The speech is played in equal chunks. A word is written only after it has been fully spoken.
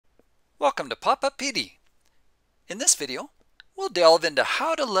Welcome to Pop-Up PD. In this video, we'll delve into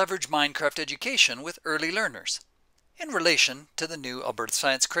how to leverage Minecraft education with early learners in relation to the new Alberta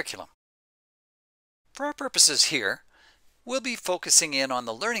Science curriculum. For our purposes here, we'll be focusing in on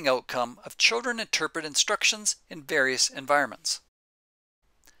the learning outcome of children interpret instructions in various environments.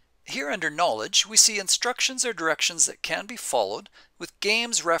 Here under Knowledge, we see instructions or directions that can be followed, with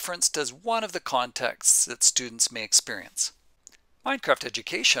games referenced as one of the contexts that students may experience. Minecraft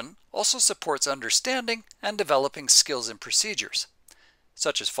education also supports understanding and developing skills and procedures,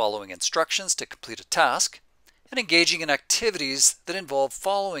 such as following instructions to complete a task and engaging in activities that involve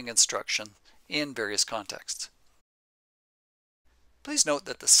following instruction in various contexts. Please note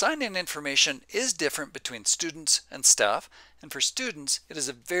that the sign-in information is different between students and staff, and for students it is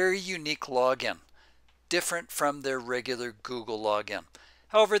a very unique login, different from their regular Google login.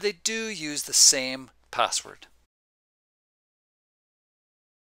 However, they do use the same password.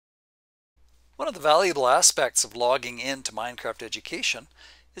 One of the valuable aspects of logging into Minecraft education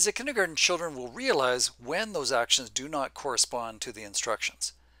is that kindergarten children will realize when those actions do not correspond to the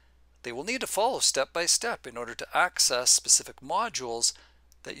instructions. They will need to follow step by step in order to access specific modules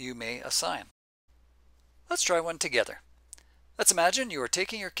that you may assign. Let's try one together. Let's imagine you are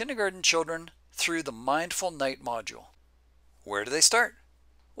taking your kindergarten children through the Mindful Night module. Where do they start?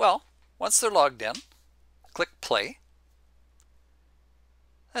 Well, once they're logged in, click Play,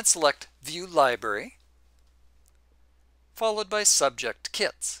 and select View Library, followed by Subject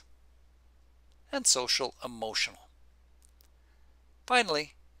Kits, and Social Emotional.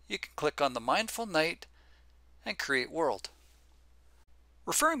 Finally, you can click on the Mindful Night and Create World.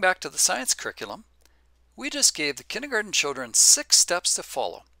 Referring back to the science curriculum, we just gave the kindergarten children 6 steps to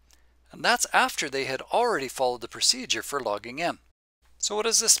follow, and that's after they had already followed the procedure for logging in. So what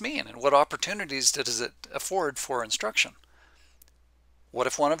does this mean, and what opportunities does it afford for instruction? What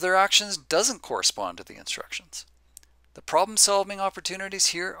if one of their actions doesn't correspond to the instructions? The problem-solving opportunities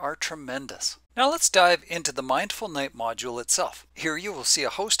here are tremendous. Now let's dive into the Mindful Night module itself. Here you will see a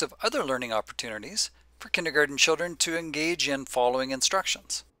host of other learning opportunities for kindergarten children to engage in following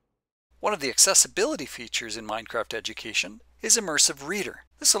instructions. One of the accessibility features in Minecraft education is Immersive Reader.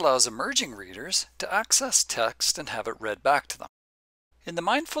 This allows emerging readers to access text and have it read back to them. In the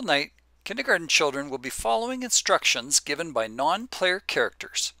Mindful Night, kindergarten children will be following instructions given by non-player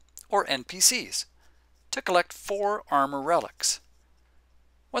characters, or NPCs, to collect 4 armor relics.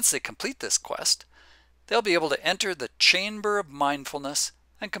 Once they complete this quest, they'll be able to enter the Chamber of Mindfulness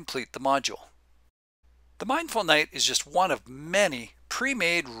and complete the module. The Mindful Night is just one of many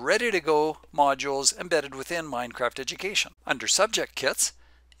pre-made, ready-to-go modules embedded within Minecraft education. Under Subject Kits,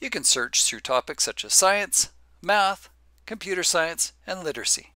 you can search through topics such as science, math, computer science, and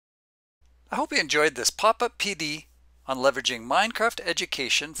literacy. I hope you enjoyed this pop-up PD on leveraging Minecraft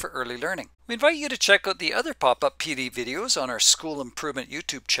education for early learning. We invite you to check out the other pop-up PD videos on our School Improvement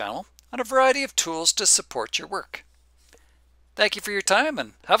YouTube channel on a variety of tools to support your work. Thank you for your time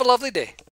and have a lovely day.